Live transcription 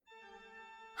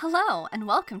Hello, and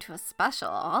welcome to a special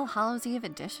All Hallows Eve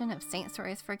edition of Saint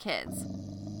Stories for Kids.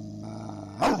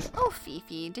 Oh,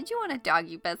 Fifi, did you want a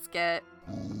doggy biscuit?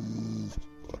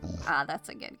 Ah, that's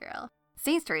a good girl.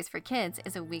 Saint Stories for Kids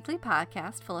is a weekly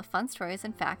podcast full of fun stories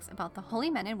and facts about the holy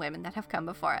men and women that have come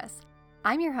before us.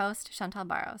 I'm your host, Chantal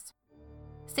Barros.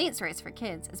 Saint Stories for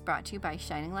Kids is brought to you by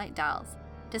Shining Light Dolls.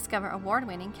 Discover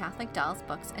award-winning Catholic dolls,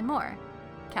 books, and more.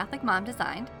 Catholic mom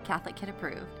designed, Catholic kid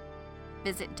approved.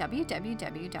 Visit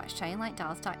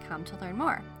www.shininglightdolls.com to learn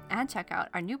more and check out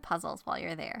our new puzzles while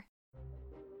you're there.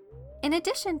 In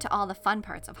addition to all the fun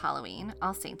parts of Halloween,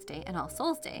 All Saints' Day, and All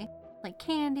Souls' Day, like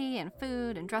candy and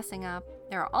food and dressing up,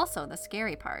 there are also the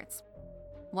scary parts.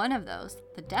 One of those,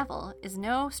 the devil, is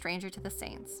no stranger to the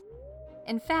saints.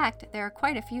 In fact, there are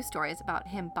quite a few stories about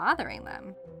him bothering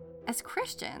them. As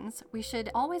Christians, we should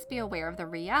always be aware of the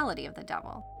reality of the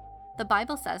devil. The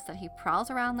Bible says that he prowls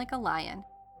around like a lion,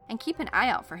 and keep an eye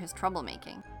out for his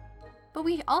troublemaking. But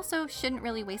we also shouldn't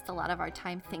really waste a lot of our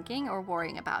time thinking or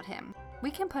worrying about him. We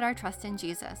can put our trust in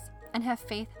Jesus and have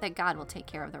faith that God will take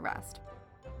care of the rest.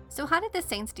 So how did the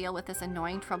saints deal with this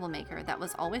annoying troublemaker that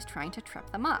was always trying to trip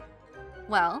them up?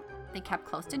 Well, they kept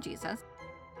close to Jesus.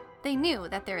 They knew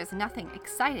that there is nothing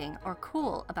exciting or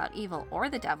cool about evil or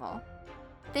the devil.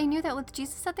 They knew that with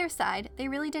Jesus at their side, they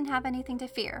really didn't have anything to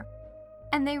fear.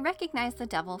 And they recognized the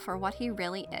devil for what he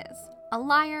really is, a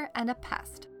liar and a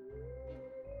pest.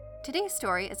 Today's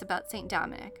story is about Saint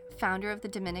Dominic, founder of the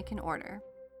Dominican order.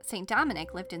 Saint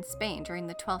Dominic lived in Spain during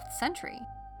the 12th century.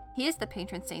 He is the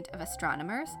patron saint of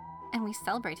astronomers, and we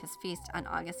celebrate his feast on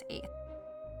August 8th.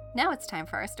 Now it's time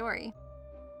for our story.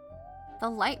 The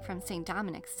light from Saint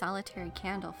Dominic's solitary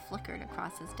candle flickered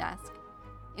across his desk.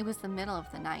 It was the middle of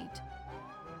the night.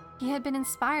 He had been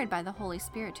inspired by the Holy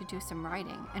Spirit to do some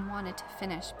writing and wanted to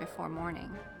finish before morning.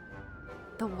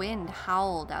 The wind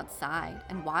howled outside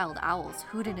and wild owls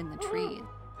hooted in the trees,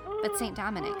 but Saint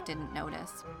Dominic didn't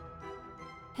notice.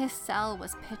 His cell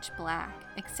was pitch black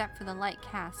except for the light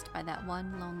cast by that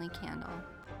one lonely candle.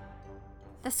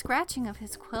 The scratching of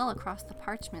his quill across the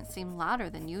parchment seemed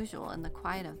louder than usual in the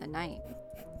quiet of the night.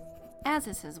 As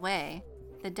is his way,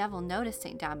 the devil noticed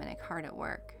Saint Dominic hard at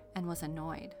work and was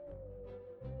annoyed.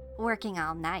 "Working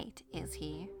all night, is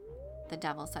he?" the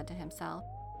devil said to himself.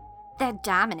 "That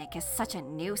Dominic is such a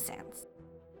nuisance.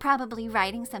 Probably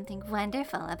writing something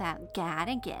wonderful about God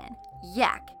again.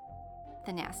 Yuck!"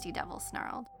 the nasty devil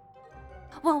snarled.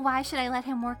 "Well, why should I let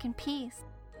him work in peace?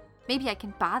 Maybe I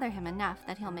can bother him enough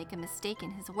that he'll make a mistake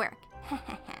in his work."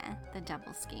 the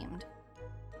devil schemed.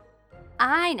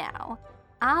 "I know.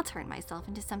 I'll turn myself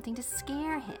into something to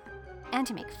scare him and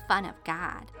to make fun of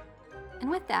God." And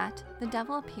with that, the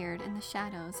devil appeared in the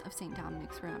shadows of St.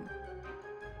 Dominic's room.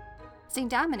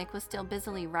 St. Dominic was still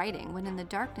busily writing when in the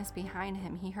darkness behind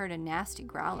him he heard a nasty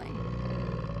growling.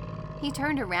 He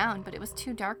turned around, but it was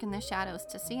too dark in the shadows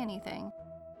to see anything.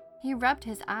 He rubbed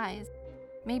his eyes.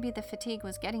 Maybe the fatigue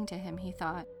was getting to him, he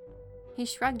thought. He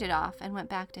shrugged it off and went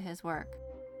back to his work.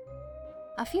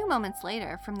 A few moments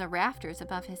later, from the rafters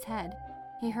above his head,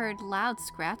 he heard loud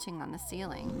scratching on the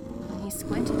ceiling. He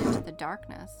squinted into the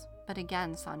darkness, but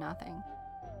again saw nothing.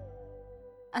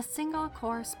 A single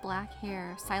coarse black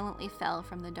hair silently fell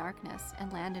from the darkness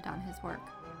and landed on his work.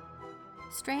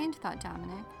 Strange, thought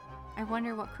Dominic. I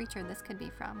wonder what creature this could be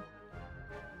from.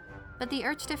 But the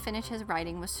urge to finish his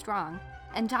writing was strong,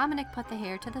 and Dominic put the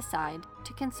hair to the side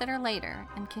to consider later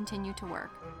and continue to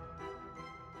work.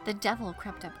 The devil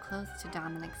crept up close to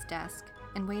Dominic's desk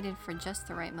and waited for just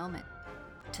the right moment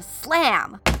to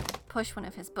slam! Push one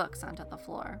of his books onto the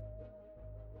floor.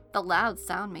 The loud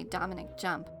sound made Dominic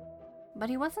jump, but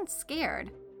he wasn't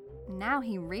scared. Now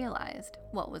he realized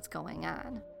what was going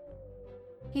on.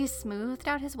 He smoothed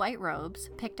out his white robes,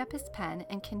 picked up his pen,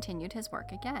 and continued his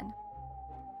work again.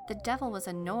 The devil was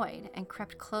annoyed and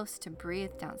crept close to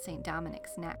breathe down St.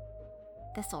 Dominic's neck.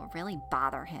 "This'll really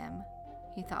bother him,"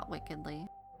 he thought wickedly.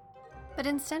 But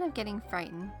instead of getting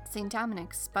frightened, St.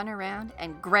 Dominic spun around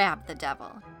and grabbed the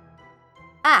devil.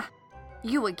 "Ah,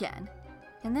 you again!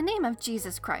 In the name of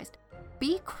Jesus Christ,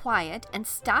 be quiet and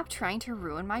stop trying to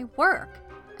ruin my work,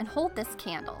 and hold this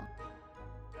candle."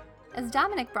 As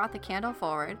Dominic brought the candle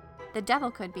forward, the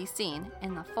devil could be seen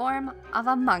in the form of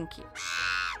a monkey.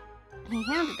 He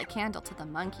handed the candle to the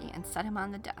monkey and set him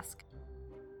on the desk.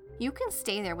 "You can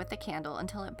stay there with the candle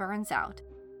until it burns out,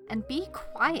 and be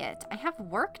quiet, I have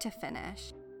work to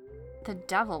finish." The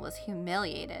devil was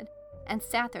humiliated and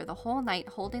sat there the whole night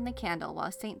holding the candle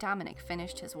while St. Dominic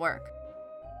finished his work.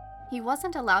 He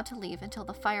wasn't allowed to leave until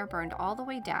the fire burned all the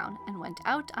way down and went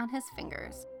out on his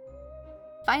fingers.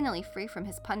 Finally free from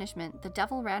his punishment, the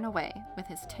devil ran away with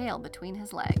his tail between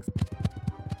his legs.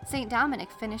 St. Dominic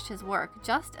finished his work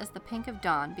just as the pink of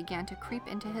dawn began to creep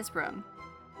into his room.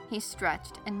 He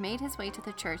stretched and made his way to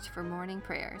the church for morning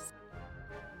prayers.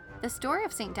 The story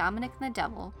of St. Dominic and the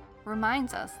devil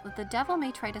reminds us that the devil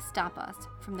may try to stop us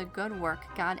from the good work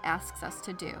God asks us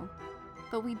to do,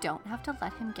 but we don't have to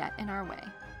let him get in our way.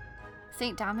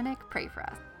 St. Dominic, pray for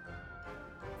us.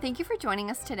 Thank you for joining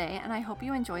us today, and I hope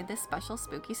you enjoyed this special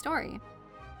spooky story.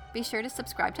 Be sure to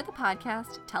subscribe to the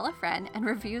podcast, tell a friend, and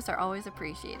reviews are always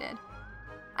appreciated.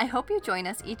 I hope you join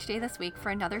us each day this week for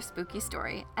another spooky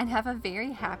story, and have a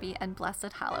very happy and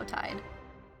blessed Hallowtide.